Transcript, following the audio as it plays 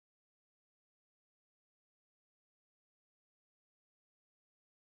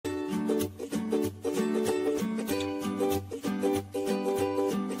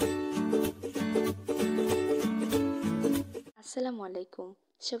আসসালামু আলাইকুম।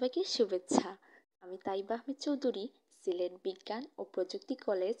 সবাইকে শুভেচ্ছা। আমি তাইবা চৌধুরী, সিলেট বিজ্ঞান ও প্রযুক্তি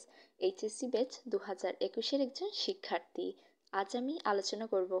কলেজ এইচএসসি ব্যাচ 2021-এর একজন শিক্ষার্থী। আজ আমি আলোচনা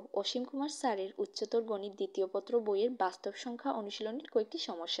করব অসীম কুমার স্যারের উচ্চতর গণিত দ্বিতীয় পত্র বইয়ের বাস্তব সংখ্যা অনুশীলনের কয়েকটি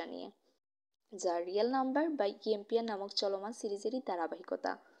সমস্যা নিয়ে, যা রিয়েল নাম্বার বা ইএমপিয়ান নামক চলমান সিরিজেরই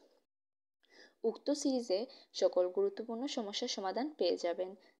ধারাবাহিকতা। উক্ত সিরিজে সকল গুরুত্বপূর্ণ সমস্যার সমাধান পেয়ে যাবেন।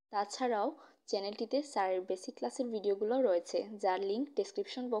 তাছাড়াও চ্যানেলটিতে স্যারের বেসিক ক্লাসের ভিডিওগুলো রয়েছে, যার লিঙ্ক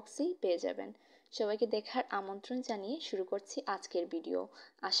ডেসক্রিপশন বক্সেই পেয়ে যাবেন। সবাইকে দেখার আমন্ত্রণ জানিয়ে শুরু করছি আজকের ভিডিও।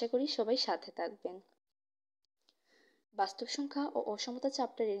 আশা করি সবাই সাথে থাকবেন। বাস্তব সংখ্যা ও অসমতা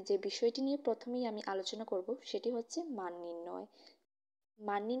চ্যাপ্টারের যে বিষয়টি নিয়ে প্রথমেই আমি আলোচনা করব সেটি হচ্ছে মান নির্ণয়।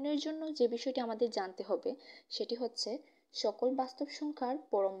 মান নির্ণয়ের জন্য যে বিষয়টি আমাদের জানতে হবে সেটি হচ্ছে সকল বাস্তব সংখ্যার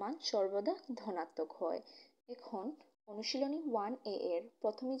পরম মান সর্বদা ধনাত্মক হয়। এখন অনুশীলনী 1A এর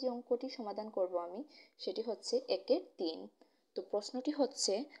প্রথমে যে অঙ্কটি সমাধান করব আমি, সেটি হচ্ছে 1/3। তো প্রশ্নটি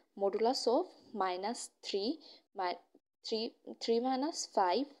হচ্ছে মডুলাস অফ -3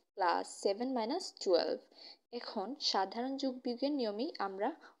 প্লাস 7 - 12। এখন সাধারণ যোগবিয়োগের নিয়মেই আমরা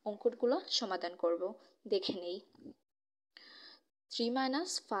অঙ্কগুলো সমাধান করব। দেখে নেই। 3 -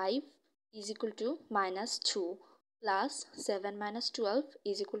 5 = -2 প্লাস 7 - 12 =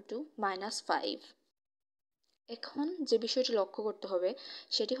 -5। এখন যে বিষয়টি লক্ষ্য করতে হবে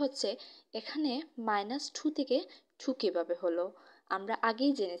সেটি হচ্ছে এখানে -2 থেকে 2 কীভাবে হলো। আমরা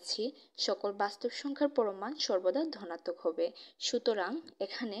আগেই জেনেছি সকল বাস্তব সংখ্যার পরম মান সর্বদা ধনাত্মক হবে, সুতরাং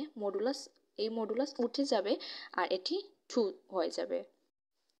এখানে মডুলাস উঠে যাবে আর এটি 2 হয়ে যাবে,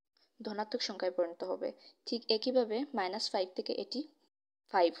 ধনাত্মক সংখ্যায় পরিণত হবে। ঠিক একইভাবে -5 থেকে এটি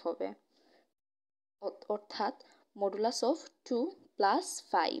 5 হবে, অর্থাৎ মডুলাস অফ 2 +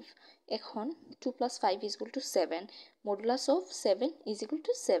 5। এখন 2 + 5 = 7, মডুলাস অফ 7 =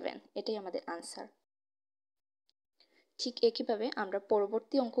 7। এটাই আমাদের আনসার। ঠিক একইভাবে আমরা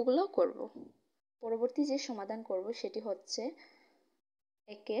পরবর্তী অঙ্কগুলোও করব। পরবর্তী যে সমাধান করব সেটি হচ্ছে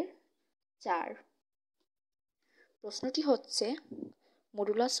 1/4। প্রশ্নটি হচ্ছে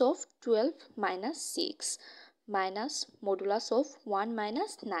modulus of 12 - 6 minus modulus of 1 -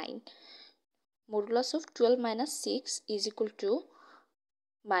 9। Modulus of 12 - 6 =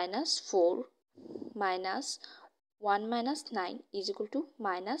 -4 minus 1 - 9 =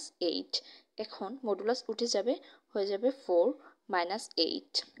 -8। এখন মডুলাস উঠে যাবে, হয়ে যাবে 4 -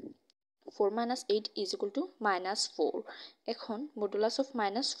 8। 4 - 8 = -4। এখন মডুলাস অফ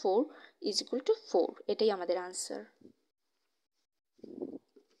 -4 = 4। এটাই আমাদের আনসার।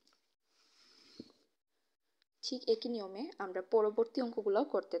 ঠিক একই নিয়মে আমরা পরবর্তী অঙ্কগুলো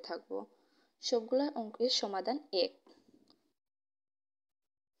করতে থাকব। সবগুলো অঙ্কের সমাধান 1।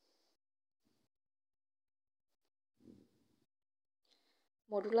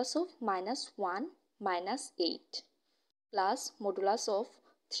 Modulus of -1 - 8 plus modulus of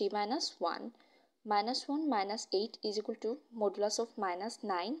 3 - 1। -1 - 8 = modulus of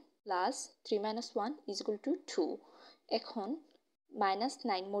 -9 plus 3 - 1 = 2। এখন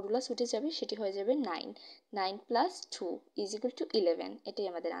 -9 মডুলাস উঠে যাবে, সেটি হয়ে যাবে 9। 9 + 2 = 11। এটাই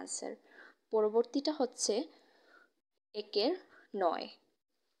আমাদের আনসার। পরবর্তীটা হচ্ছে 1/9।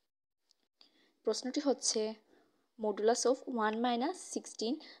 প্রশ্নটি হচ্ছে modulus of 1 -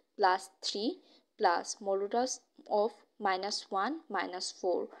 16 plus 3 plus modulus of -1 -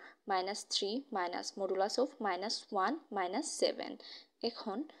 4 -3 minus modulus of -1 - 7।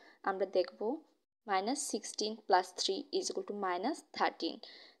 এখন আমরা দেখব -16 + 3 = -13,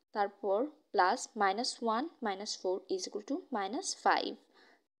 তারপর প্লাস -1 - 4 = -5,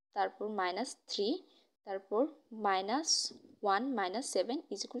 তারপর -3, তারপর -1 - 7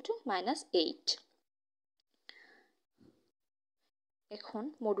 = -8। এখন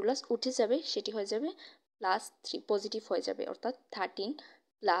মডুলাস উঠে যাবে, সেটি হয়ে যাবে +3, পজিটিভ হয়ে যাবে, অর্থাৎ 13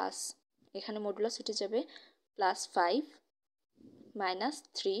 প্লাস এখানে মডুলাস উঠে যাবে +5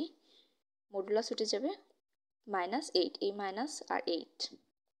 -3, মডুলাস উঠে যাবে -8, এই মাইনাস আর 8,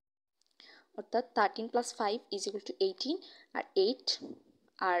 অর্থাৎ 13 + 5 = 18 আর 8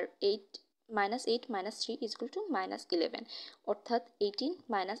 -8 - 3 = -11, অর্থাৎ 18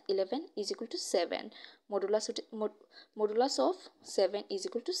 - 11 = 7। Modulus of 7 =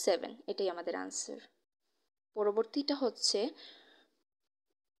 7। এটাই আমাদের আনসার। পরবর্তীটা হচ্ছে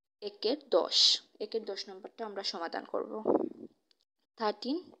 1/10। 1/10 নম্বরটা আমরা সমাধান করব।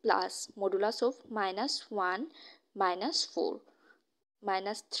 13 plus modulus of -1 - 4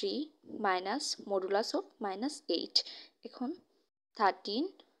 -3 minus modulus of -8। এখন 13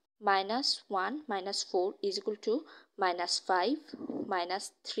 -1 - 4 = -5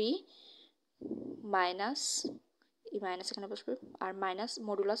 -3 মাইনাস, এই মাইনাস এখানে বসবে, আর মাইনাস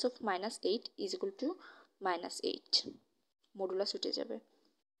মডুলাস অফ -8 = -8। মডুলাস উঠে যাবে।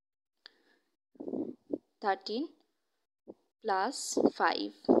 13 প্লাস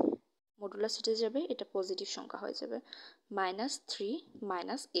 5 মডুলাস উঠে যাবে, এটা পজিটিভ সংখ্যা হয়ে যাবে। -3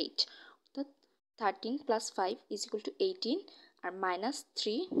 - 8 অর্থাৎ 13 plus 5 is equal to 18 R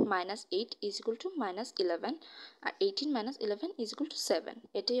 -3 - 8 is equal to -11 R 18 - 11 is equal to 7।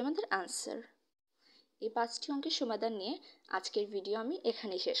 এটাই আমাদের আনসার। এই 5টি অঙ্কের সমাধান নিয়ে আজকের ভিডিও আমি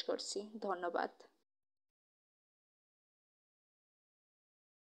এখানেই শেষ করছি। ধন্যবাদ।